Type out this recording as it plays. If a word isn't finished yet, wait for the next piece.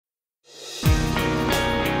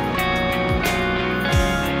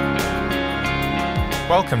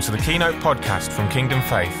Welcome to the Keynote podcast from Kingdom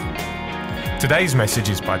Faith. Today's message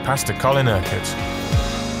is by Pastor Colin Urquhart.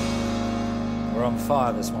 We're on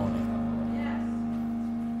fire this morning.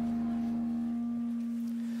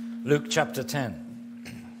 Luke chapter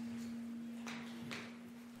 10.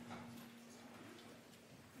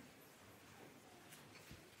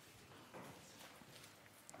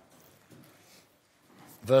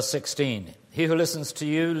 Verse 16. He who listens to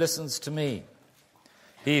you listens to me.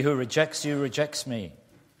 He who rejects you rejects me.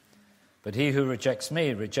 But he who rejects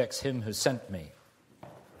me rejects him who sent me.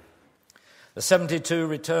 The 72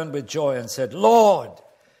 returned with joy and said, Lord,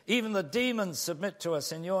 even the demons submit to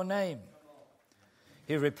us in your name.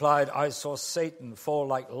 He replied, I saw Satan fall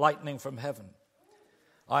like lightning from heaven.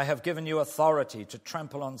 I have given you authority to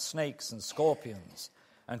trample on snakes and scorpions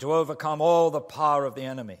and to overcome all the power of the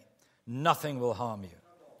enemy. Nothing will harm you.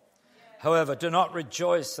 However, do not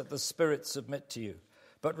rejoice that the spirits submit to you,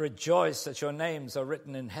 but rejoice that your names are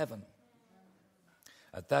written in heaven.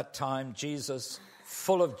 At that time, Jesus,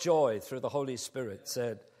 full of joy through the Holy Spirit,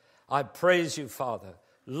 said, I praise you, Father,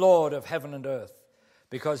 Lord of heaven and earth,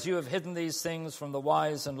 because you have hidden these things from the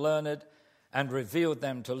wise and learned and revealed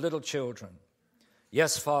them to little children.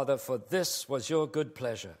 Yes, Father, for this was your good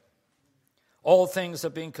pleasure. All things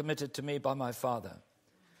have been committed to me by my Father.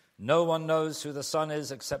 No one knows who the Son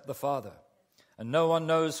is except the Father, and no one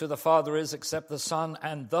knows who the Father is except the Son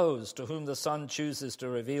and those to whom the Son chooses to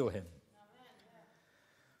reveal him.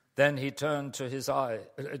 Then he turned to his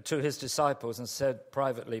disciples and said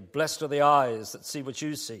privately, Blessed are the eyes that see what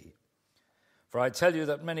you see. For I tell you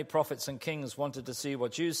that many prophets and kings wanted to see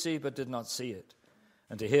what you see but did not see it,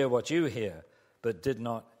 and to hear what you hear but did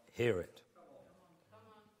not hear it.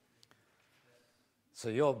 So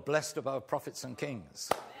you're blessed above prophets and kings.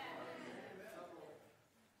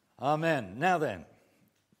 Amen. Now then,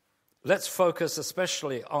 let's focus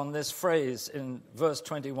especially on this phrase in verse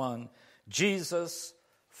 21, Jesus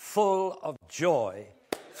full of joy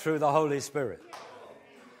through the Holy Spirit.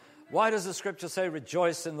 Why does the scripture say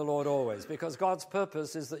rejoice in the Lord always? Because God's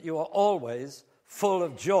purpose is that you are always full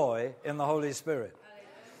of joy in the Holy Spirit.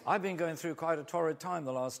 I've been going through quite a torrid time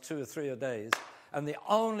the last 2 or 3 days, and the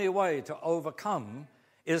only way to overcome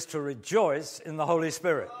is to rejoice in the Holy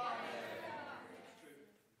Spirit.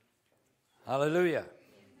 Hallelujah.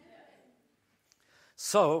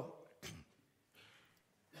 So,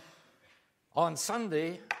 on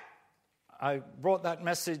Sunday, I brought that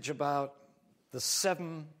message about the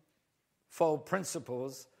 7-fold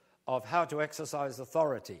principles of how to exercise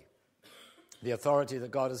authority, the authority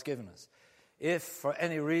that God has given us. If for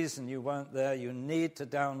any reason you weren't there, you need to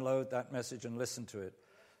download that message and listen to it,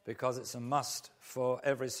 because it's a must for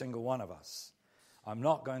every single one of us. I'm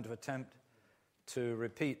not going to attempt to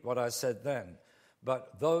repeat what I said then,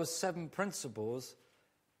 but those 7 principles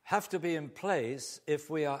have to be in place if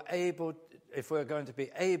we're going to be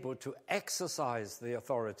able to exercise the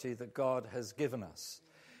authority that God has given us.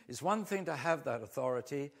 It's one thing to have that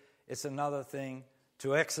authority, it's another thing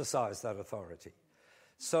to exercise that authority.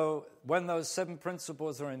 So when those 7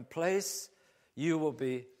 principles are in place, you will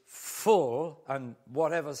be full, and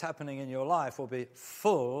whatever's happening in your life will be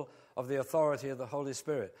full of the authority of the Holy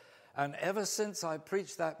Spirit. And ever since I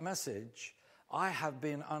preached that message, I have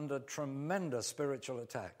been under tremendous spiritual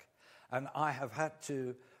attack. And I have had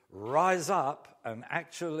to rise up and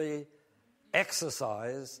actually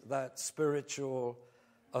exercise that spiritual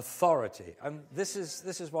authority. And this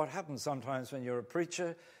is what happens sometimes when you're a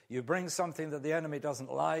preacher. You bring something that the enemy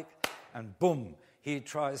doesn't like, and boom, he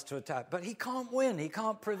tries to attack. But he can't win, he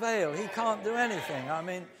can't prevail, he can't do anything. I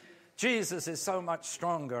mean, Jesus is so much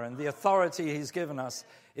stronger, and the authority he's given us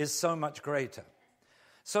is so much greater.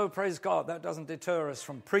 So praise God, that doesn't deter us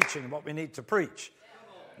from preaching what we need to preach.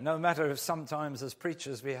 No matter if sometimes as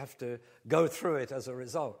preachers we have to go through it as a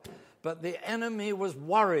result. But the enemy was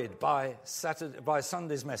worried by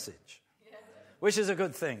Sunday's message, which is a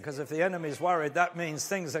good thing, because if the enemy's worried, that means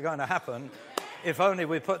things are going to happen if only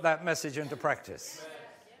we put that message into practice.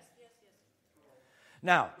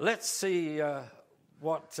 Now, let's see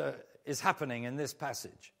what is happening in this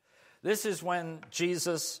passage. This is when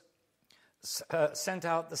Jesus sent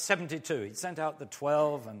out the 72. He sent out the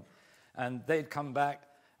 12, and they'd come back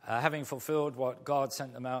having fulfilled what God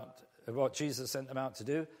sent them out, what Jesus sent them out to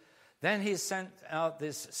do. Then he sent out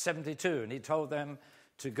this 72, and he told them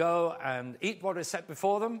to go and eat what is set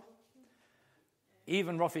before them.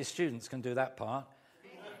 Even Roffey students can do that part.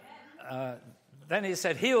 Then he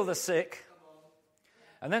said, heal the sick,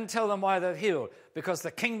 and then tell them why they're healed. Because the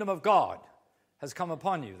kingdom of God has come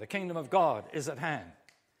upon you. The kingdom of God is at hand.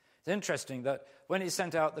 It's interesting that when he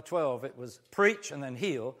sent out the 12, it was preach and then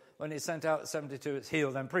heal. When he sent out the 72, it's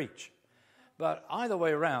heal then preach. But either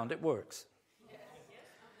way around, it works.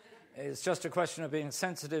 It's just a question of being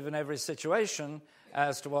sensitive in every situation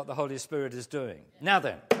as to what the Holy Spirit is doing. Now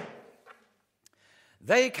then,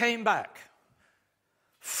 they came back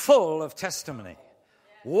full of testimony.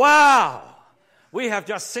 Wow! We have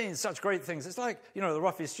just seen such great things. It's like, the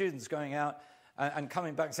Roffey students going out and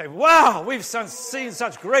coming back and saying, wow, we've seen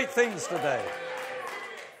such great things today.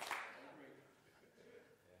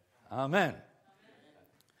 Amen.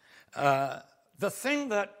 The thing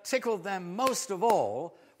that tickled them most of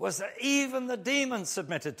all was that even the demons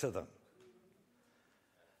submitted to them.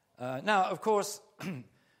 Now, of course,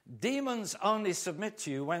 demons only submit to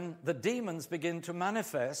you when the demons begin to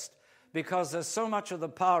manifest, because there's so much of the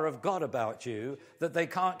power of God about you that they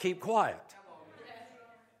can't keep quiet.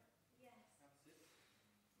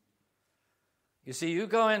 You see, you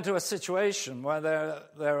go into a situation where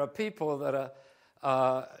there are people that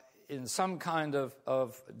are in some kind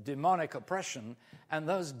of demonic oppression, and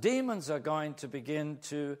those demons are going to begin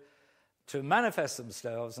to manifest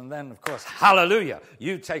themselves, and then, of course, hallelujah,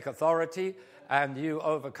 you take authority and you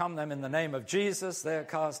overcome them in the name of Jesus. They're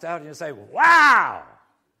cast out, and you say, wow!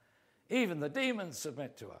 Even the demons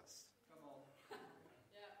submit to us.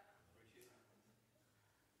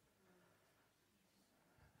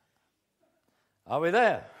 Are we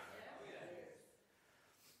there?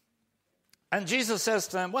 And Jesus says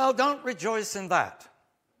to them, well, don't rejoice in that.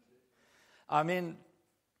 I mean,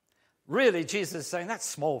 really, Jesus is saying, that's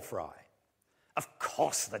small fry. Of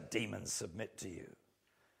course the demons submit to you,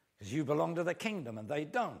 because you belong to the kingdom and they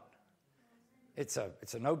don't. It's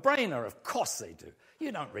a no-brainer. Of course they do.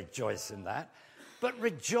 You don't rejoice in that, but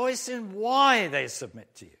rejoice in why they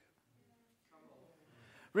submit to you.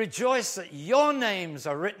 Rejoice that your names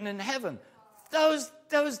are written in heaven.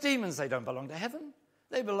 Those demons, they don't belong to heaven.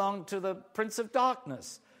 They belong to the prince of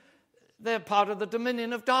darkness. They're part of the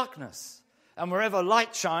dominion of darkness. And wherever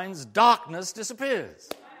light shines, darkness disappears.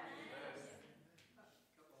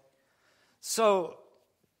 So,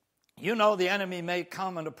 the enemy may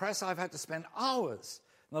come and oppress. I've had to spend hours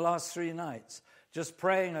in the last 3 nights just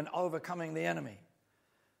praying and overcoming the enemy.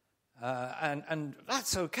 And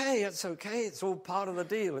that's okay. It's okay. It's all part of the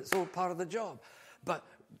deal. It's all part of the job. But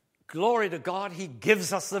glory to God, he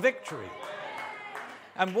gives us the victory.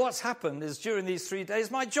 And what's happened is during these 3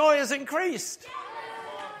 days, my joy has increased.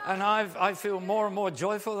 And I feel more and more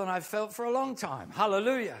joyful than I've felt for a long time.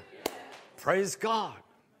 Hallelujah. Praise God.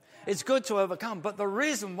 It's good to overcome, but the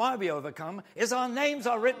reason why we overcome is our names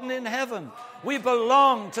are written in heaven. We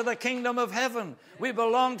belong to the kingdom of heaven. We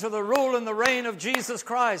belong to the rule and the reign of Jesus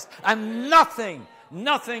Christ. And nothing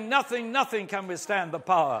can withstand the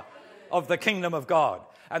power of the kingdom of God.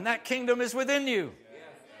 And that kingdom is within you.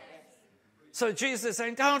 So Jesus is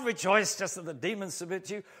saying, don't rejoice just that the demons submit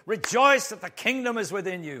to you. Rejoice that the kingdom is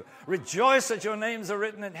within you. Rejoice that your names are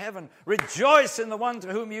written in heaven. Rejoice in the one to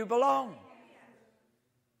whom you belong.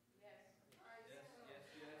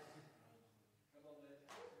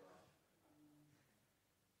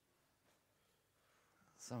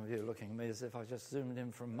 Some of you are looking at me as if I just zoomed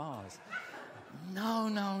in from Mars. No.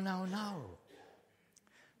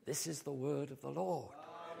 This is the word of the Lord.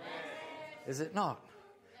 Is it not?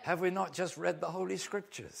 Have we not just read the Holy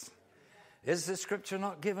Scriptures? Is the Scripture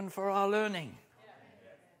not given for our learning?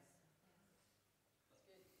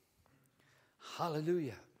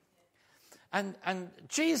 Hallelujah. And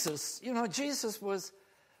Jesus, Jesus was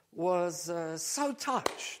so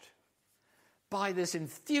touched by this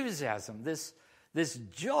enthusiasm, this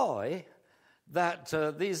joy that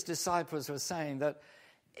these disciples were saying, that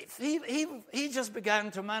he just began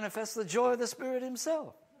to manifest the joy of the Spirit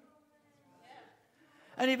himself.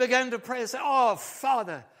 And he began to pray and say, oh,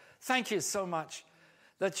 Father, thank you so much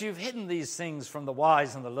that you've hidden these things from the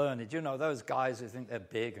wise and the learned. Those guys who think they're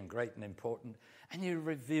big and great and important. And you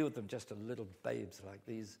revealed them just to little babes like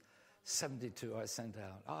these 72 I sent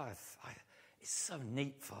out. Oh, it's so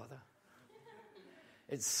neat, Father.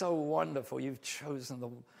 It's so wonderful. You've chosen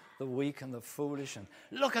the weak and the foolish. And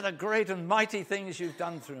look at the great and mighty things you've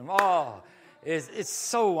done through them. Oh, it's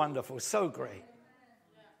so wonderful, so great.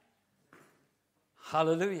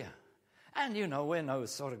 Hallelujah. And we're no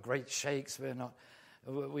sort of great shakes.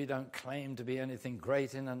 We don't claim to be anything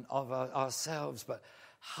great in and of ourselves. But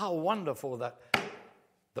how wonderful that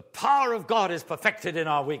the power of God is perfected in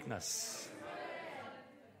our weakness.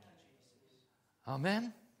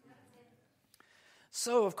 Amen.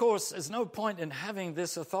 So, of course, there's no point in having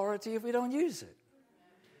this authority if we don't use it,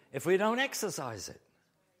 if we don't exercise it.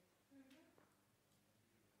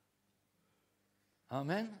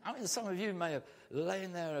 Amen? I mean, some of you may have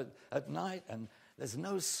lain there at night and there's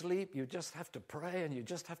no sleep. You just have to pray and you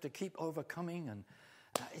just have to keep overcoming, and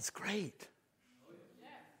it's great.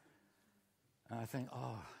 And I think,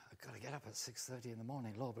 I've got to get up at 6:30 in the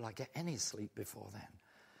morning. Lord, will I get any sleep before then?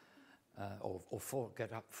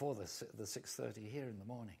 Get up for the 6:30 here in the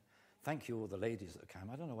morning. Thank you, all the ladies that came.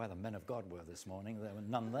 I don't know where the men of God were this morning. There were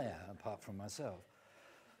none there apart from myself.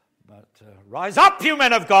 But rise up, you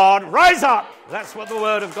men of God, rise up. That's what the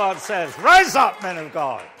word of God says. Rise up, men of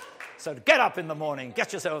God. So get up in the morning,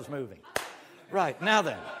 get yourselves moving. Right, now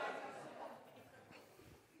then.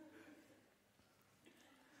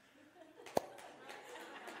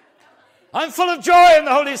 I'm full of joy in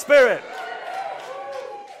the Holy Spirit.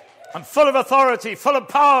 I'm full of authority, full of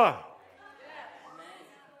power.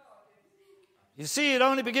 You see, it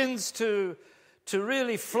only begins to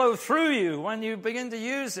really flow through you when you begin to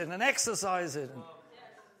use it and exercise it.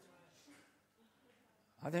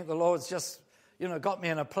 I think the Lord's just, got me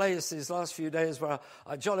in a place these last few days where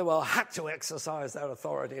I jolly well had to exercise that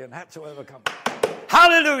authority and had to overcome it.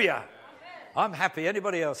 Hallelujah! I'm happy.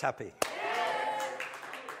 Anybody else happy?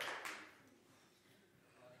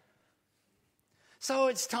 So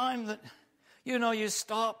it's time that, you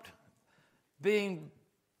stopped being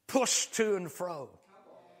pushed to and fro,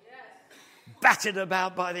 battered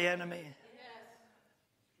about by the enemy.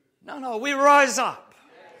 No, we rise up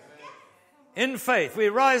in faith. We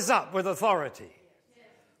rise up with authority.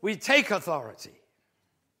 We take authority.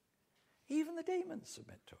 Even the demons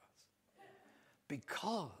submit to us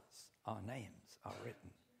because our names are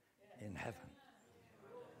written in heaven.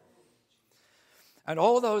 And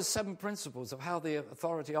all those 7 principles of how the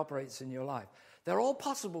authority operates in your life, they're all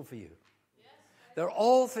possible for you. They're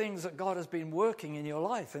all things that God has been working in your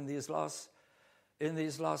life in these last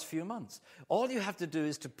few months. All you have to do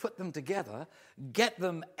is to put them together, get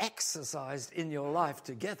them exercised in your life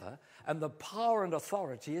together, and the power and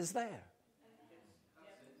authority is there.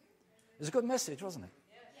 It's a good message, wasn't it?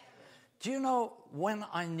 Do you know when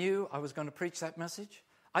I knew I was going to preach that message?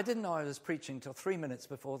 I didn't know I was preaching till 3 minutes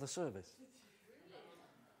before the service.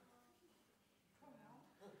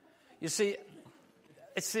 You see,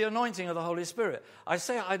 it's the anointing of the Holy Spirit. I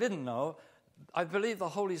say I didn't know. I believe the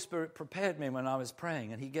Holy Spirit prepared me when I was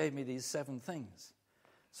praying, and he gave me these 7 things.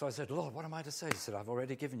 So I said, Lord, what am I to say? He said, I've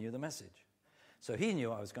already given you the message. So he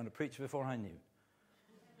knew I was going to preach before I knew.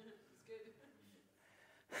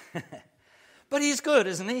 But he's good,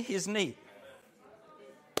 isn't he? He's neat.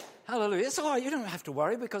 Hallelujah. It's all right. You don't have to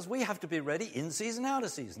worry because we have to be ready in season, out of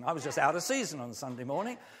season. I was just out of season on Sunday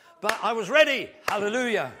morning, but I was ready.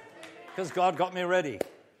 Hallelujah. Because God got me ready.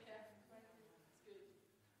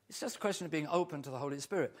 It's just a question of being open to the Holy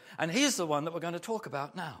Spirit. And he's the one that we're going to talk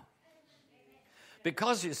about now.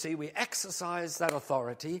 Because, you see, we exercise that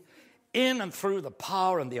authority in and through the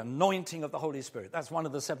power and the anointing of the Holy Spirit. That's one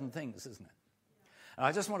of the 7 things, isn't it? And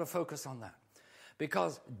I just want to focus on that.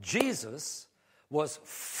 Because Jesus was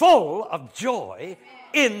full of joy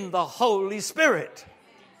in the Holy Spirit.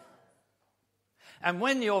 And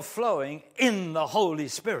when you're flowing in the Holy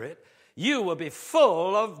Spirit, you will be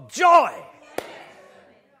full of joy.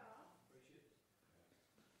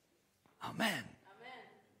 Amen.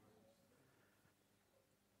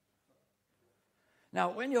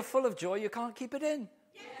 Now, when you're full of joy, you can't keep it in.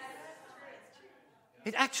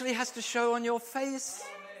 It actually has to show on your face.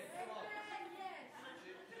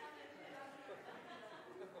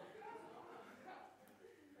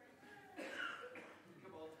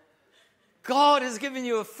 God has given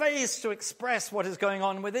you a face to express what is going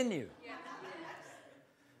on within you.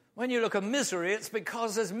 When you look at misery, it's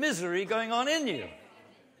because there's misery going on in you.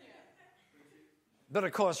 But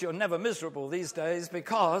of course, you're never miserable these days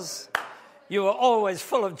because you are always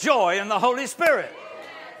full of joy in the Holy Spirit.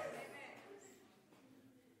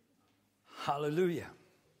 Hallelujah.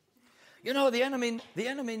 You know, the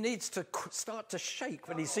enemy needs to start to shake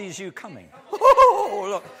when he sees you coming. Oh,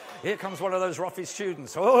 look, here comes one of those roughy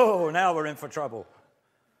students. Oh, now we're in for trouble.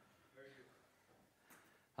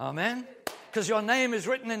 Amen? Because your name is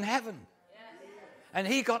written in heaven. And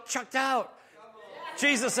he got chucked out.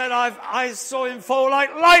 Jesus said, I saw him fall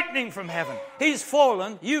like lightning from heaven. He's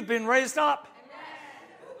fallen. You've been raised up.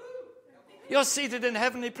 You're seated in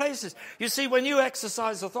heavenly places. You see, when you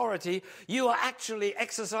exercise authority, you are actually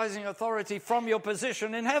exercising authority from your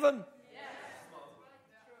position in heaven.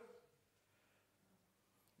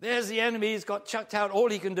 There's the enemy. He's got chucked out. All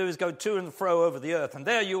he can do is go to and fro over the earth. And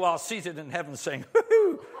there you are seated in heaven saying,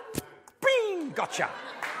 hoo-hoo, bing, gotcha.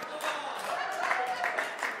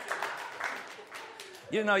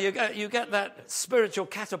 You know, you get that spiritual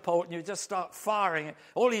catapult and you just start firing it.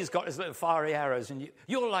 All he's got is little fiery arrows. And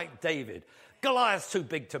you're like David. Goliath's too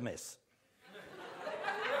big to miss.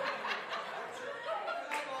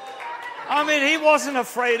 I mean, he wasn't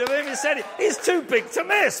afraid of him. He said, he's too big to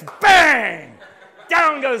miss. Bang!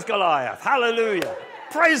 Down goes Goliath. Hallelujah.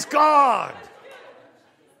 Praise God.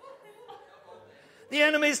 The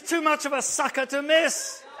enemy's too much of a sucker to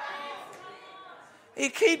miss. He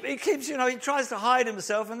keeps, he tries to hide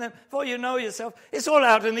himself, and then before you know yourself, it's all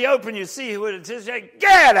out in the open. You see who it is. You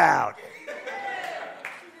get out.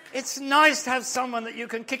 It's nice to have someone that you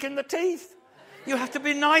can kick in the teeth. You have to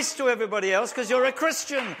be nice to everybody else because you're a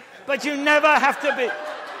Christian, but you never have to be.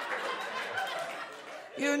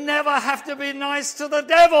 You never have to be nice to the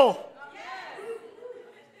devil.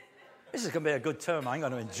 This is going to be a good term. I'm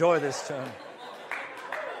going to enjoy this term.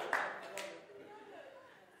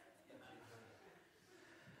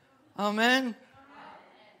 Amen.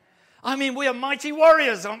 I mean, we are mighty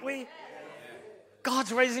warriors, aren't we?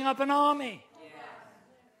 God's raising up an army.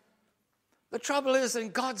 The trouble is, in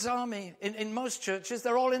God's army, in most churches,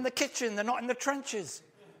 they're all in the kitchen. They're not in the trenches.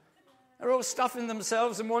 They're all stuffing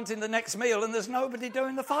themselves and wanting the next meal, and there's nobody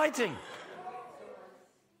doing the fighting.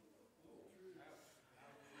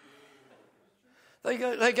 They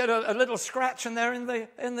get a little scratch, and they're in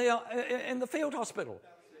the field hospital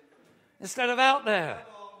instead of out there.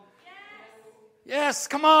 Yes,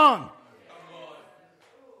 come on.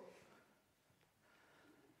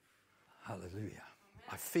 Hallelujah.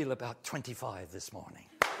 I feel about 25 this morning.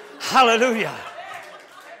 Hallelujah.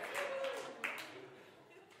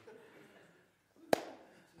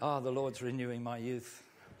 The Lord's renewing my youth.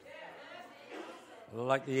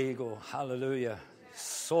 Like the eagle. Hallelujah.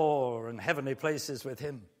 Soar in heavenly places with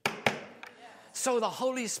him. So the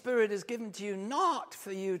Holy Spirit is given to you not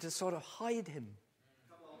for you to sort of hide him.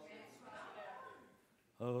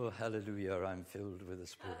 Oh, hallelujah, I'm filled with the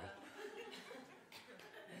Spirit.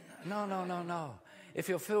 No. If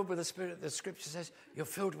you're filled with the Spirit, the Scripture says you're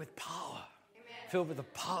filled with power. Amen. Filled with the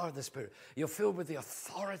power of the Spirit. You're filled with the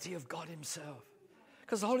authority of God himself.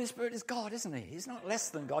 Because the Holy Spirit is God, isn't he? He's not less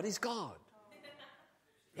than God, he's God.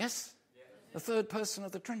 Yes? The third person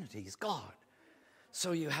of the Trinity is God.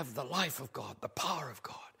 So you have the life of God, the power of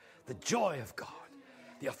God, the joy of God,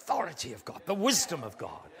 the authority of God, the wisdom of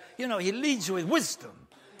God. He leads you with wisdom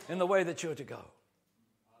in the way that you're to go.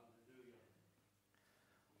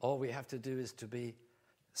 All we have to do is to be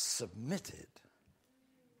submitted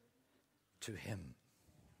to him.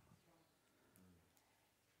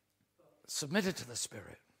 Submitted to the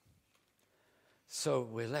Spirit. So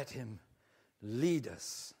we let him lead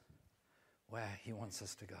us where he wants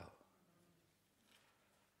us to go.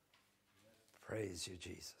 Praise you,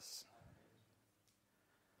 Jesus.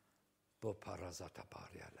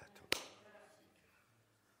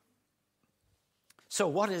 So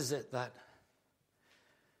what is it that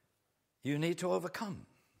you need to overcome?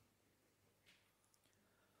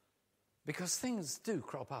 Because things do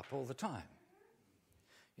crop up all the time.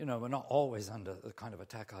 We're not always under the kind of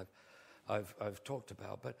attack I've talked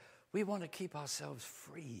about, but we want to keep ourselves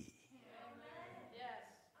free.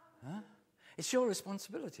 Huh? It's your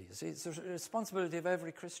responsibility. You see, it's the responsibility of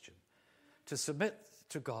every Christian to submit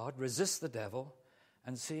to God, resist the devil,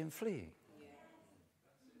 and see him fleeing.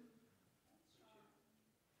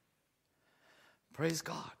 Praise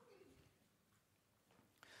God.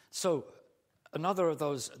 So another of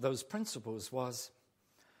those principles was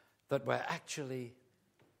that we're actually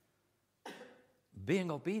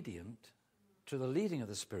being obedient to the leading of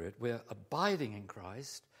the Spirit. We're abiding in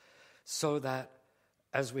Christ so that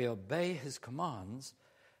as we obey his commands,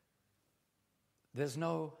 there's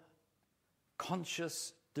no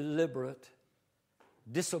conscious, deliberate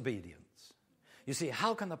disobedience. You see,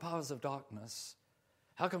 how can the powers of darkness,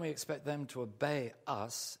 how can we expect them to obey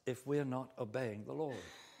us if we're not obeying the Lord?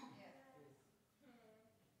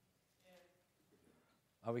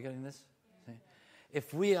 Are we getting this? See?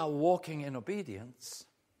 If we are walking in obedience,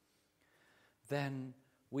 then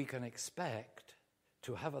we can expect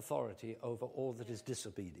to have authority over all that is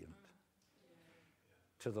disobedient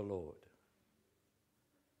to the Lord.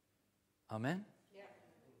 Amen? Yeah.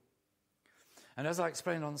 And as I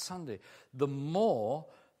explained on Sunday, the more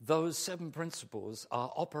those 7 principles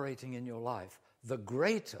are operating in your life, the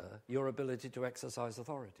greater your ability to exercise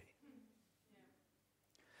authority.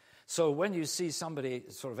 So when you see somebody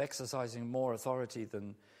sort of exercising more authority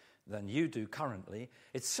than you do currently,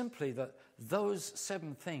 it's simply that those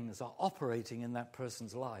 7 things are operating in that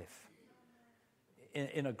person's life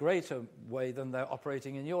in a greater way than they're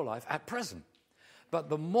operating in your life at present. But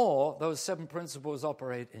the more those 7 principles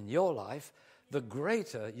operate in your life, the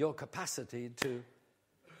greater your capacity to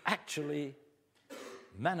actually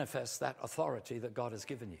manifest that authority that God has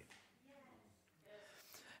given you.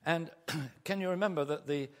 And can you remember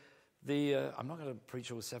that I'm not going to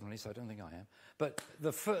preach all 7, at least I don't think I am, but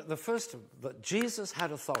the first, that Jesus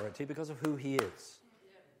had authority because of who he is.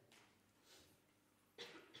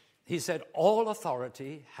 He said, all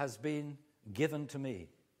authority has been given to me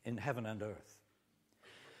in heaven and earth.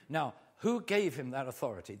 Now, who gave him that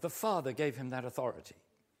authority? The Father gave him that authority.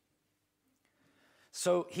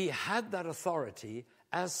 So he had that authority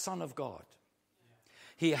as Son of God.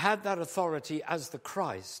 He had that authority as the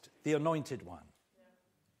Christ, the Anointed One.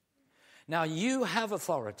 Now, you have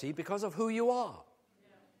authority because of who you are.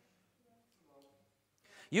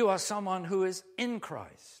 You are someone who is in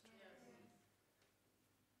Christ.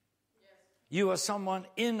 You are someone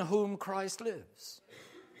in whom Christ lives.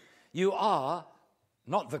 You are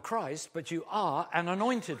not the Christ, but you are an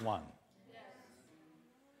anointed one.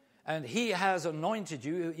 And he has anointed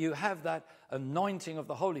you. You have that anointing of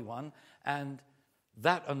the Holy One, and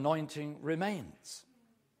that anointing remains.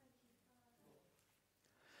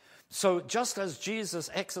 So just as Jesus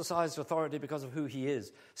exercised authority because of who he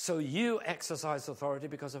is, so you exercise authority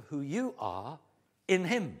because of who you are in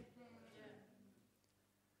him.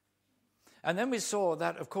 And then we saw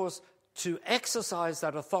that, of course, to exercise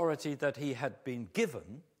that authority that he had been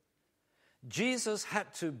given, Jesus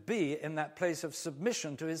had to be in that place of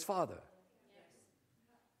submission to his Father.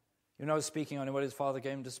 You know, speaking only what his Father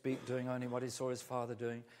gave him to speak, doing only what he saw his Father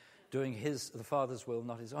doing the Father's will,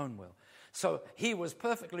 not his own will. So he was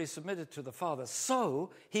perfectly submitted to the Father, so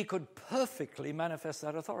he could perfectly manifest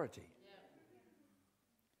that authority.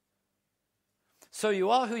 So you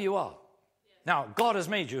are who you are. Now, God has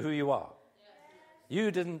made you who you are. You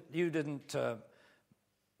didn't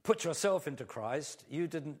put yourself into Christ. You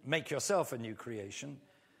didn't make yourself a new creation.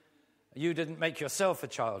 You didn't make yourself a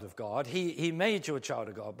child of God. He made you a child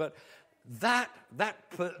of God. But that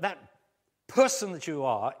person that you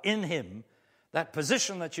are in him, that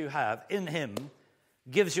position that you have in him,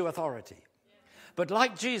 gives you authority. But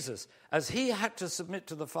like Jesus, as he had to submit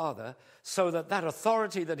to the Father so that that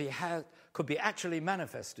authority that he had could be actually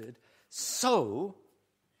manifested, so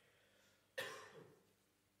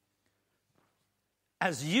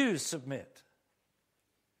as you submit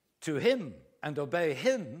to him and obey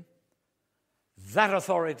him, that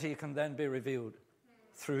authority can then be revealed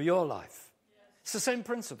through your life. It's the same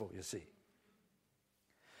principle, you see.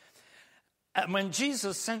 And when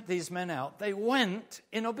Jesus sent these men out, they went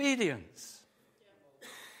in obedience.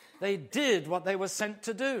 They did what they were sent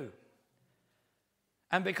to do.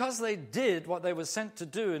 And because they did what they were sent to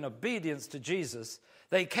do in obedience to Jesus,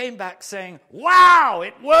 they came back saying, "Wow,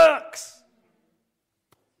 it works!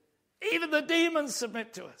 Even the demons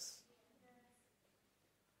submit to us."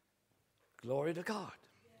 Glory to God.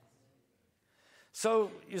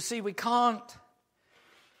 So, you see, we can't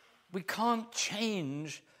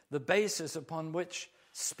change the basis upon which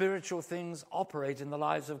spiritual things operate in the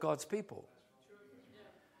lives of God's people.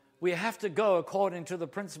 We have to go according to the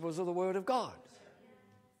principles of the Word of God.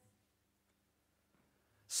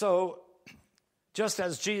 So, just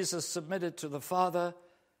as Jesus submitted to the Father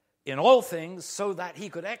in all things so that he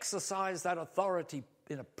could exercise that authority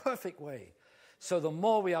in a perfect way, so the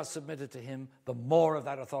more we are submitted to him, the more of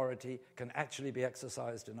that authority can actually be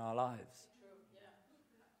exercised in our lives.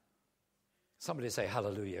 Somebody say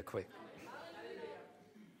hallelujah quick.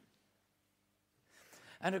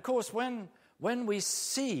 And of course, when we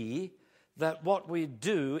see that what we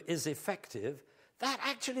do is effective, that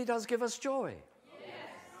actually does give us joy.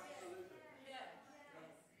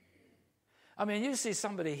 I mean, you see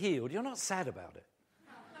somebody healed, you're not sad about it.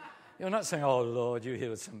 You're not saying, "Oh, Lord, you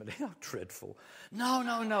healed somebody. Oh, dreadful."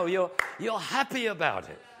 No. You're happy about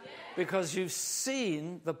it because you've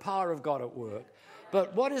seen the power of God at work.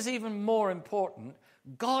 But what is even more important,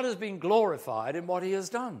 God has been glorified in what he has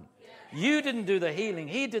done. You didn't do the healing.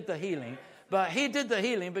 He did the healing. But he did the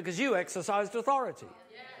healing because you exercised authority.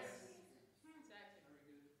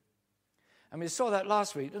 And we saw that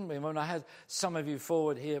last week, didn't we? When I had some of you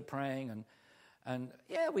forward here praying and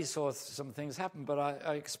yeah, we saw some things happen, but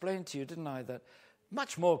I explained to you, didn't I, that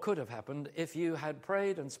much more could have happened if you had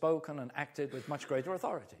prayed and spoken and acted with much greater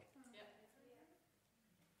authority.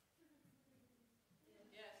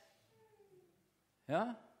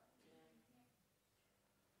 Yeah?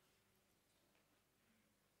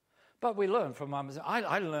 But we learned from my mistake.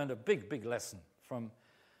 I learned a big lesson from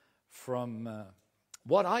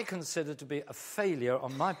what I consider to be a failure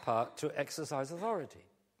on my part to exercise authority.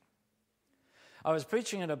 I was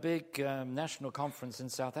preaching at a big national conference in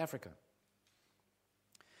South Africa.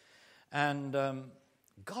 And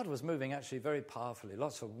God was moving actually very powerfully.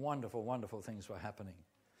 Lots of wonderful things were happening.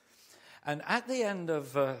 And at the end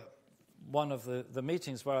of one of the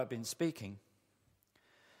meetings where I've been speaking,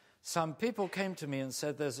 some people came to me and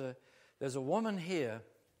said, there's a woman here.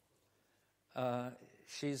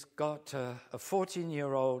 She's got a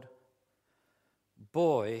 14-year-old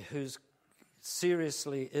boy who's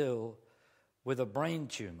seriously ill with a brain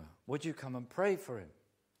tumor. Would you come and pray for him?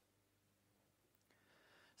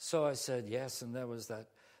 So I said yes, and there was that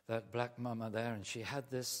black mama there, and she had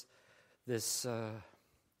this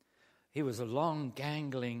he was a long,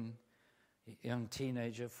 gangling young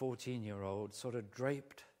teenager, 14-year-old, sort of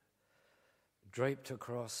draped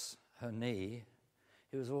across her knee.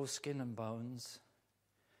 He was all skin and bones.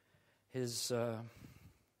 The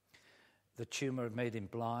tumor had made him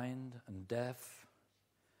blind and deaf.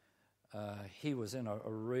 He was in a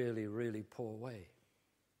really, really poor way.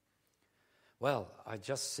 Well, I'd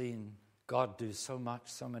just seen God do so much,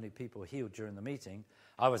 so many people healed during the meeting.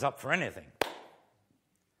 I was up for anything.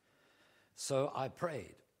 So I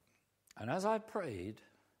prayed. And as I prayed,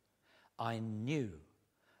 I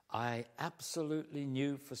absolutely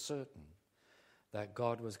knew for certain that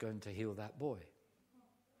God was going to heal that boy.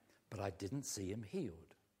 But I didn't see him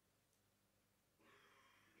healed.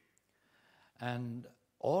 And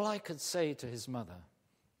all I could say to his mother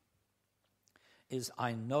is,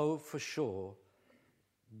 I know for sure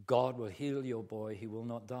God will heal your boy. He will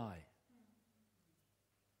not die.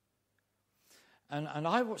 And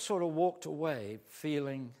I sort of walked away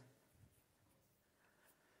feeling,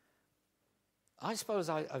 I suppose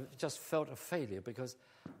I just felt a failure because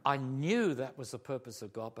I knew that was the purpose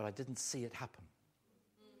of God, but I didn't see it happen.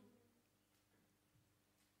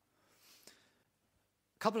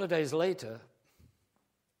 A couple of days later,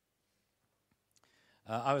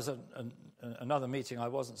 I was at another meeting. I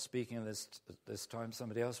wasn't speaking this time,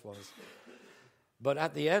 somebody else was. But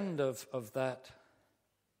at the end of that,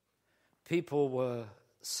 people were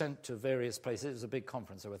sent to various places. It was a big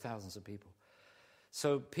conference. There were thousands of people.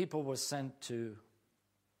 So people were sent to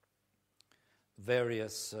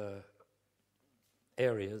various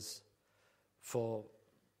areas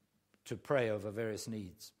to pray over various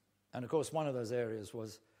needs. And, of course, one of those areas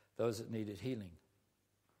was those that needed healing.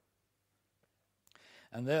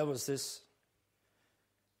 And there was this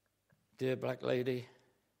dear black lady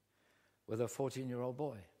with a 14-year-old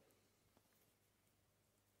boy.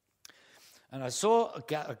 And I saw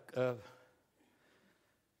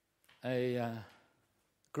a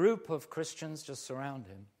group of Christians just surround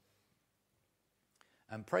him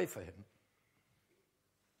and pray for him.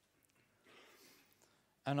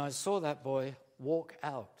 And I saw that boy walk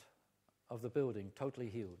out of the building totally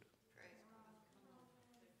healed.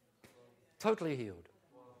 Totally healed.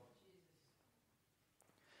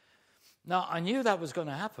 Now, I knew that was going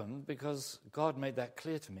to happen because God made that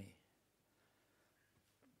clear to me.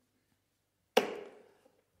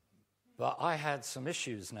 But I had some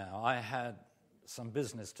issues now. I had some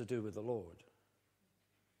business to do with the Lord.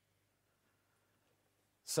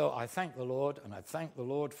 So I thank the Lord, and I thank the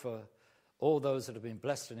Lord for all those that have been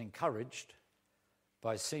blessed and encouraged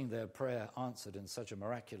by seeing their prayer answered in such a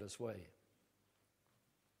miraculous way.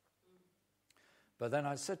 But then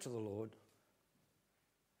I said to the Lord,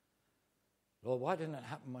 Lord, why didn't it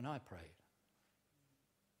happen when I prayed?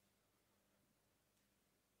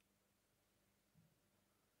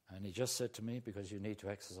 And he just said to me, because you need to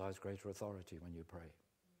exercise greater authority when you pray.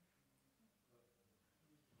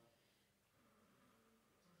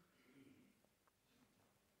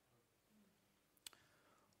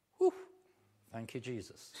 Whew. Thank you,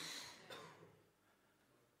 Jesus.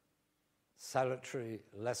 Salutary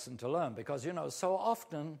lesson to learn, because, so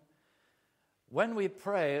often when we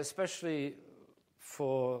pray, especially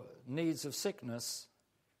for needs of sickness,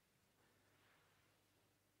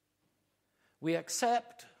 we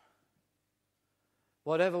accept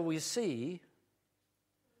whatever we see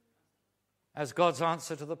as God's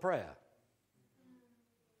answer to the prayer.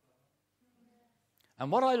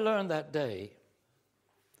 And what I learned that day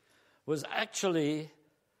was actually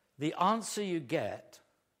the answer you get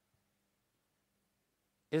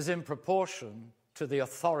is in proportion to the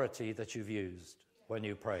authority that you've used when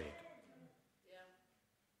you prayed.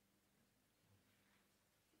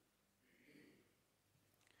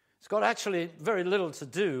 It's got actually very little to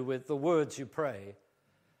do with the words you pray,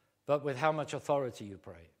 but with how much authority you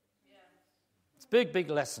pray. It's a big, big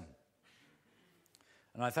lesson.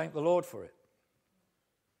 And I thank the Lord for it.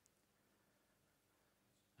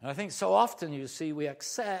 And I think so often, you see, we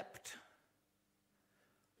accept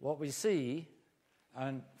what we see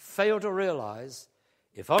and fail to realize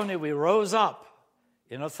if only we rose up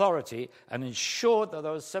in authority and ensured that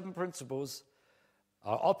those 7 principles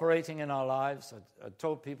are operating in our lives. I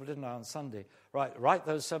told people, didn't I, on Sunday, write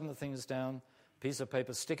those 7 things down, piece of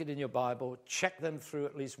paper, stick it in your Bible, check them through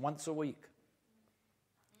at least once a week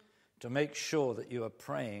to make sure that you are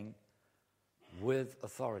praying with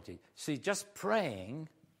authority. See, just praying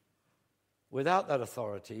without that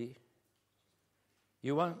authority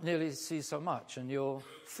you won't nearly see so much, and you'll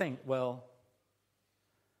think, well,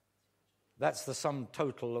 that's the sum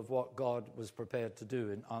total of what God was prepared to do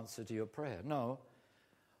in answer to your prayer. No,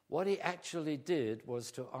 what he actually did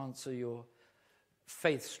was to answer your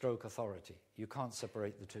faith stroke authority. You can't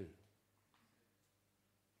separate the two.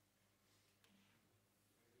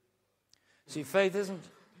 See, faith isn't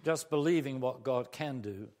just believing what God can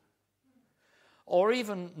do, or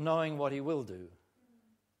even knowing what he will do.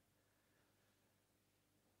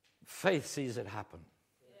 Faith sees it happen.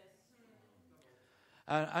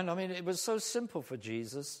 And I mean, it was so simple for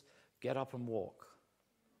Jesus. Get up and walk.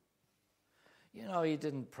 You know, he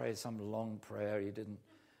didn't pray some long prayer. He didn't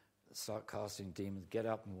start casting demons. Get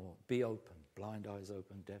up and walk. Be open. Blind eyes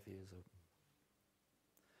open, deaf ears open.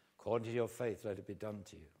 According to your faith, let it be done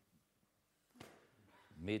to you.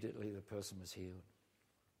 Immediately the person was healed.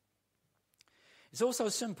 It's also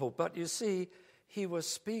simple, but you see, he was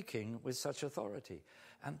speaking with such authority.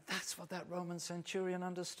 And that's what that Roman centurion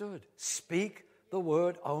understood. Speak the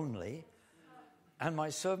word only, and my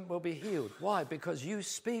servant will be healed. Why? Because you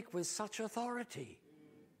speak with such authority.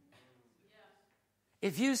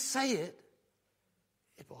 If you say it,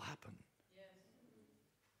 it will happen.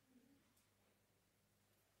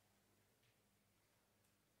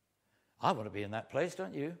 I want to be in that place,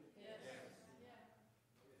 don't you?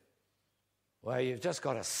 Where you've just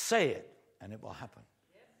got to say it, and it will happen.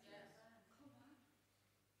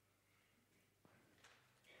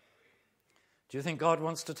 Do you think God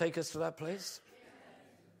wants to take us to that place?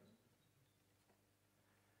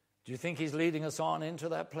 Do you think he's leading us on into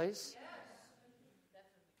that place?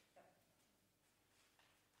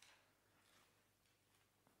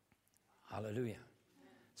 Hallelujah.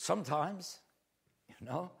 Sometimes, you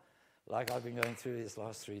know, like I've been going through these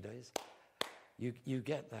last 3 days, you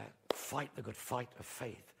get that fight the good fight of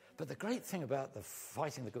faith. But the great thing about the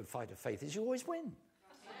fighting the good fight of faith is you always win.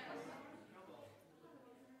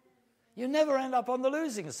 You never end up on the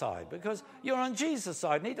losing side because you're on Jesus'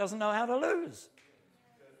 side and he doesn't know how to lose.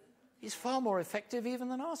 He's far more effective even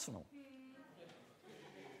than Arsenal.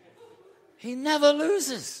 He never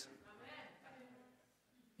loses.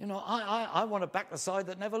 You know, I want to back the side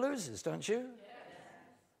that never loses, don't you?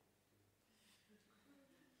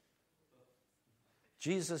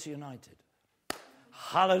 Jesus United.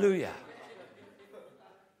 Hallelujah.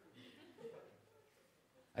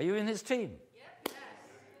 Are you in his team?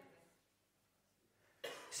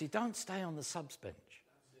 See, don't stay on the subs bench.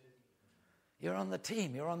 You're on the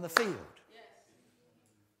team. You're on the field.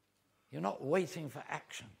 You're not waiting for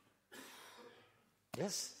action.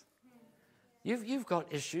 Yes? You've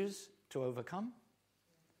got issues to overcome.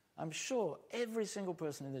 I'm sure every single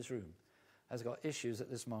person in this room has got issues at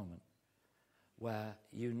this moment where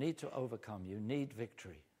you need to overcome. You need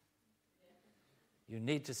victory. You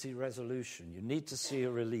need to see resolution. You need to see a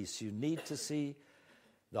release. You need to see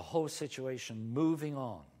the whole situation moving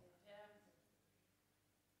on.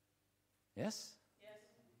 Yes?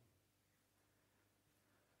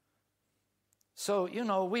 So, you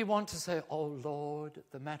know, we want to say, oh, Lord,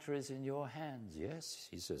 the matter is in your hands. Yes,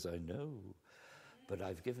 he says, I know, but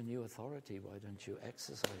I've given you authority. Why don't you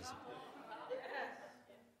exercise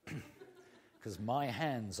it? Because my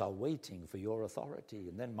hands are waiting for your authority,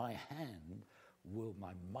 and then my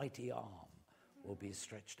mighty arm will be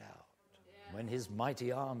stretched out. When his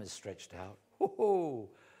mighty arm is stretched out,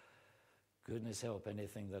 goodness help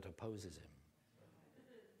anything that opposes him.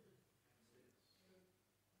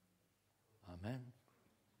 Amen.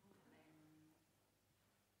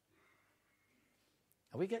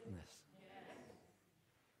 Are we getting this?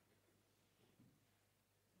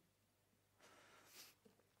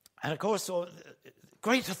 And of course,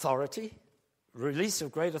 great authority, release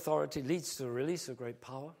of great authority leads to a release of great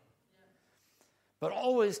power, but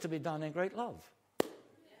always to be done in great love.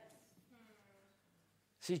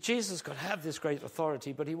 See, Jesus could have this great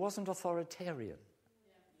authority, but he wasn't authoritarian.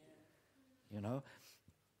 You know,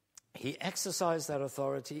 he exercised that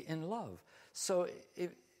authority in love. So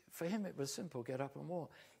for him it was simple, get up and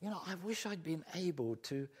walk. You know, I wish I'd been able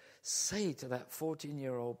to say to that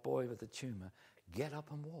 14-year-old boy with a tumor, get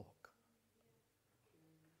up and walk.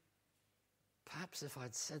 Perhaps if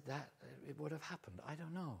I'd said that, it would have happened. I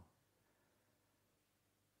don't know.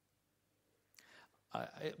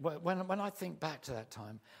 When I think back to that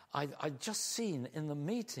time, I'd just seen in the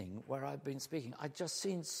meeting where I'd been speaking, I'd just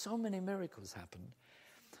seen so many miracles happen.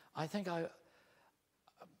 I think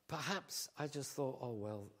perhaps I just thought, oh,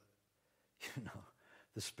 well, you know,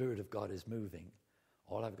 the Spirit of God is moving.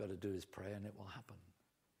 All I've got to do is pray and it will happen.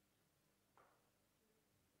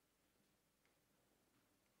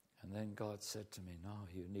 And then God said to me, no,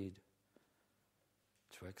 you need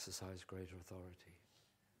to exercise greater authority.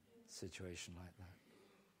 situation like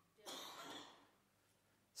that.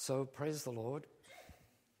 So praise the Lord,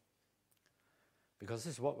 because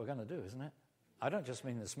this is what we're going to do, isn't it? I don't just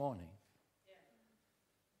mean this morning.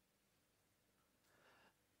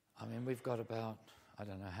 I mean, we've got about, I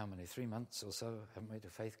don't know how many, 3 months or so, haven't we, to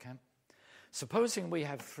faith camp? Supposing we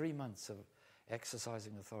have 3 months of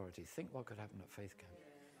exercising authority, think what could happen at faith camp.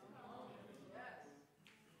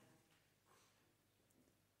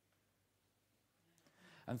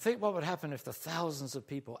 And think what would happen if the thousands of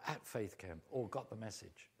people at faith camp all got the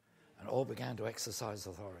message and all began to exercise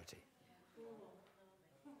authority.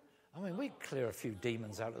 I mean, we'd clear a few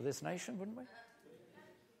demons out of this nation, wouldn't we?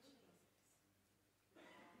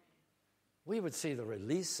 We would see the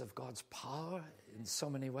release of God's power in so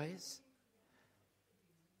many ways.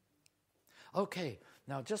 Okay,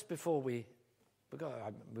 now just before we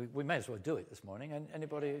may as well do it this morning.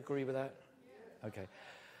 Anybody agree with that? Okay.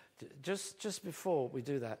 Just before we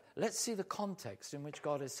do that, let's see the context in which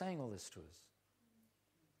God is saying all this to us.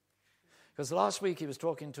 Because last week he was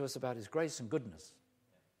talking to us about his grace and goodness.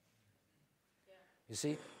 You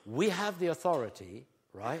see, we have the authority,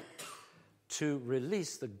 right, to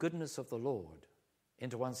release the goodness of the Lord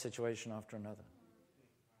into one situation after another.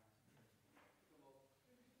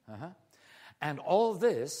 And all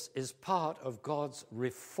this is part of God's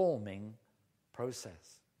reforming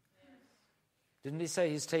process. Didn't he say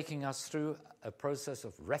he's taking us through a process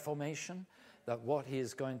of reformation? That what he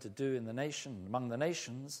is going to do in the nation, among the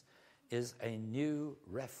nations, is a new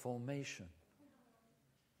reformation.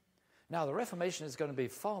 Now, the reformation is going to be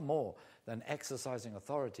far more than exercising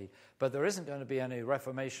authority, but there isn't going to be any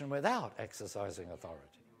reformation without exercising authority.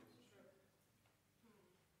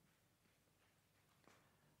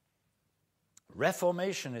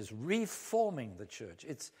 Reformation is reforming the church.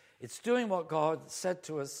 It's doing what God said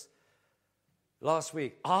to us last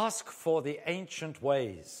week. Ask for the ancient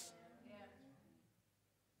ways.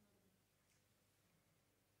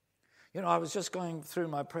 You know, I was just going through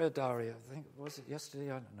my prayer diary. I think, was it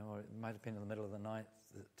yesterday? I don't know. It might have been in the middle of the night.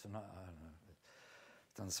 Tonight, I don't know.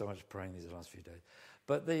 I've done so much praying these last few days.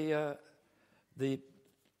 But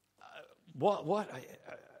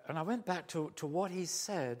and I went back to what he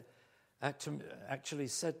said, actually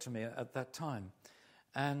said to me at that time.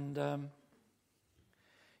 And,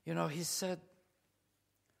 you know, he said,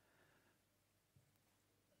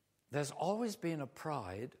 there's always been a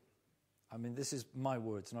pride. I mean, this is my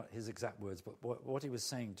words, not his exact words, but what he was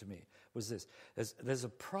saying to me was this. There's a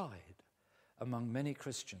pride among many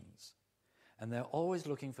Christians, and they're always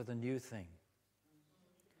looking for the new thing.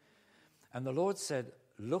 And the Lord said,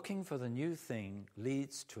 looking for the new thing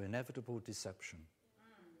leads to inevitable deception.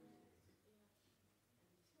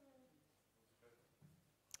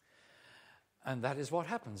 And that is what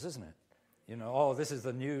happens, isn't it? You know, oh, this is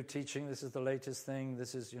the new teaching, this is the latest thing,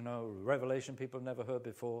 this is, you know, revelation people have never heard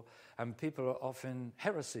before. And people are off in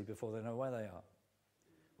heresy before they know where they are,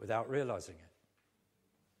 without realizing it.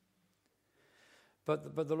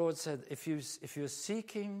 But the Lord said, if you're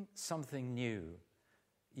seeking something new,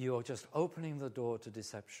 you're just opening the door to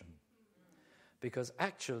deception. Because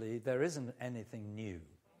actually, there isn't anything new.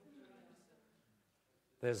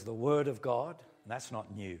 There's the Word of God, and that's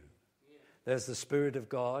not new. There's the Spirit of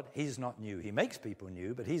God. He's not new. He makes people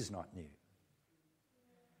new, but he's not new.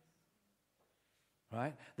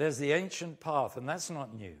 Right? There's the ancient path, and that's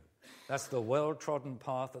not new. That's the well-trodden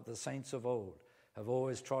path that the saints of old have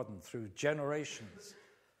always trodden through generations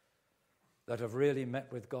that have really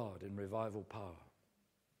met with God in revival power.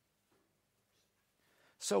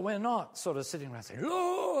 So we're not sort of sitting around saying,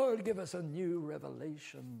 Lord, give us a new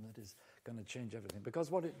revelation that is going to change everything.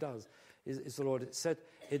 Because what it does is the Lord, it said,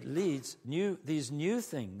 it leads, these new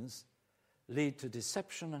things lead to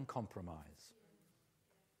deception and compromise.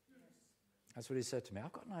 That's what he said to me.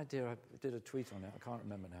 I've got an idea. I did a tweet on it. I can't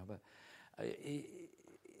remember now. But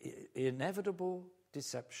inevitable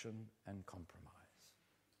deception and compromise.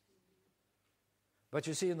 But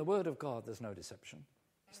you see, in the Word of God, there's no deception.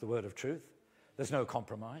 It's the Word of truth. There's no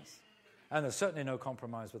compromise. And there's certainly no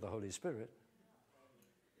compromise with the Holy Spirit.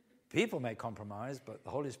 People may compromise, but the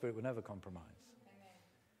Holy Spirit will never compromise.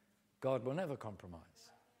 God will never compromise.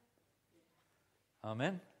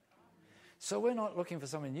 Amen? So we're not looking for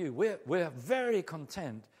something new. We're very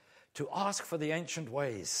content to ask for the ancient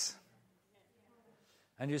ways.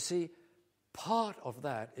 And you see, part of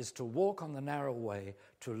that is to walk on the narrow way,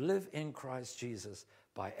 to live in Christ Jesus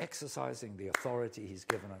by exercising the authority he's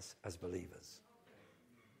given us as believers.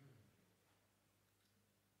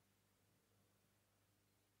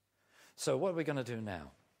 So what are we going to do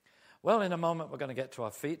now? Well, in a moment we're going to get to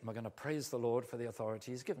our feet and we're going to praise the Lord for the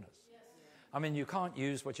authority he's given us. I mean, you can't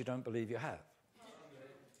use what you don't believe you have.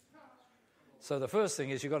 So the first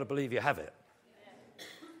thing is you've got to believe you have it.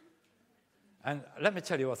 And let me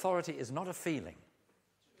tell you, authority is not a feeling.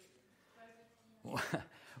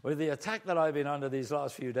 With the attack that I've been under these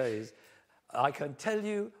last few days, I can tell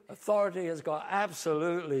you authority has got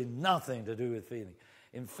absolutely nothing to do with feeling.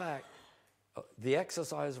 In fact, the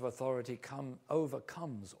exercise of authority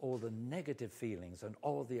overcomes all the negative feelings and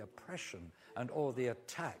all the oppression and all the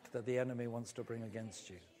attack that the enemy wants to bring against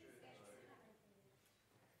you.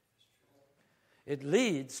 It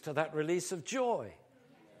leads to that release of joy.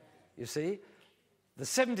 You see, the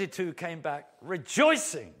 72 came back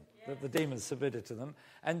rejoicing that the demons submitted to them,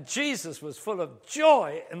 and Jesus was full of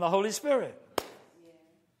joy in the Holy Spirit.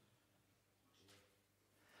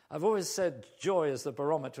 I've always said joy is the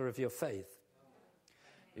barometer of your faith.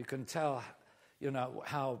 You can tell,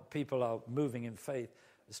 how people are moving in faith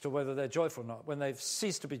as to whether they're joyful or not. When they've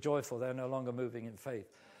ceased to be joyful, they're no longer moving in faith.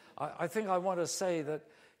 I think I want to say that,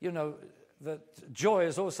 that joy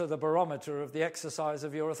is also the barometer of the exercise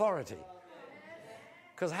of your authority.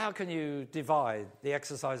 Because how can you divide the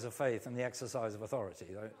exercise of faith and the exercise of authority?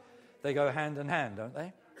 They go hand in hand, don't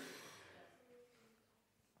they?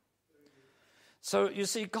 So you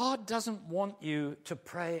see, God doesn't want you to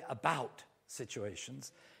pray about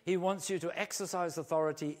situations. He wants you to exercise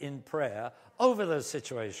authority in prayer over those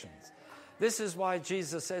situations. This is why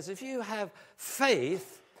Jesus says, if you have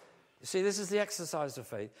faith, you see, this is the exercise of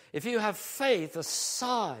faith. If you have faith the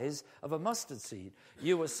size of a mustard seed,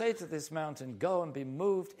 you will say to this mountain, go and be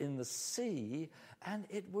moved in the sea, and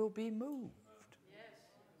it will be moved. Yes.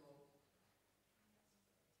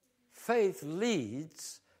 Faith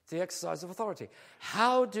leads to the exercise of authority.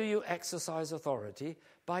 How do you exercise authority?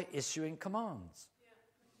 By issuing commands.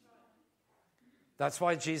 That's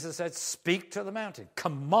why Jesus said, speak to the mountain.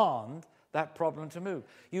 Command that problem to move.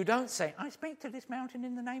 You don't say, I speak to this mountain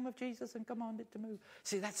in the name of Jesus and command it to move.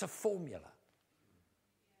 See, that's a formula.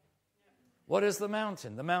 What is the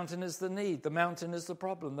mountain? The mountain is the need. The mountain is the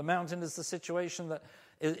problem. The mountain is the situation that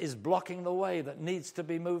is blocking the way, that needs to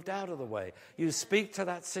be moved out of the way. You speak to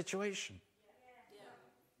that situation.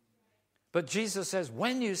 But Jesus says,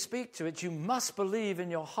 when you speak to it, you must believe in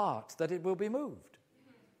your heart that it will be moved.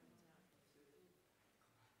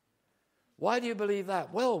 Why do you believe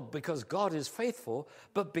that? Well, because God is faithful,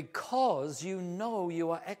 but because you know you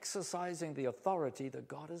are exercising the authority that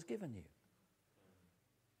God has given you.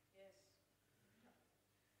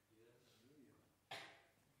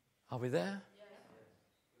 Are we there?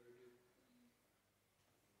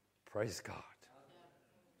 Praise God.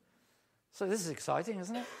 So this is exciting,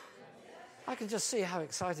 isn't it? I can just see how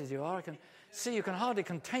excited you are. I can see you can hardly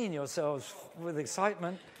contain yourselves with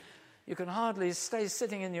excitement. You can hardly stay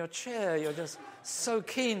sitting in your chair. You're just so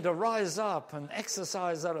keen to rise up and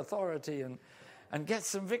exercise that authority and get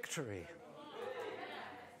some victory.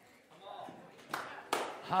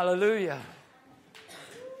 Hallelujah.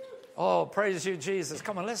 Oh, praise you, Jesus.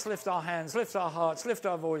 Come on, let's lift our hands, lift our hearts, lift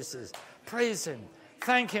our voices. Praise him.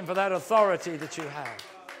 Thank him for that authority that you have.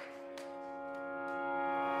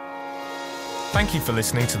 Thank you for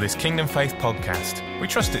listening to this Kingdom Faith podcast. We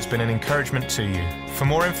trust it's been an encouragement to you. For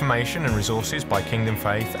more information and resources by Kingdom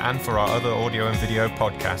Faith and for our other audio and video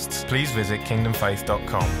podcasts, please visit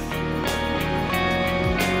kingdomfaith.com.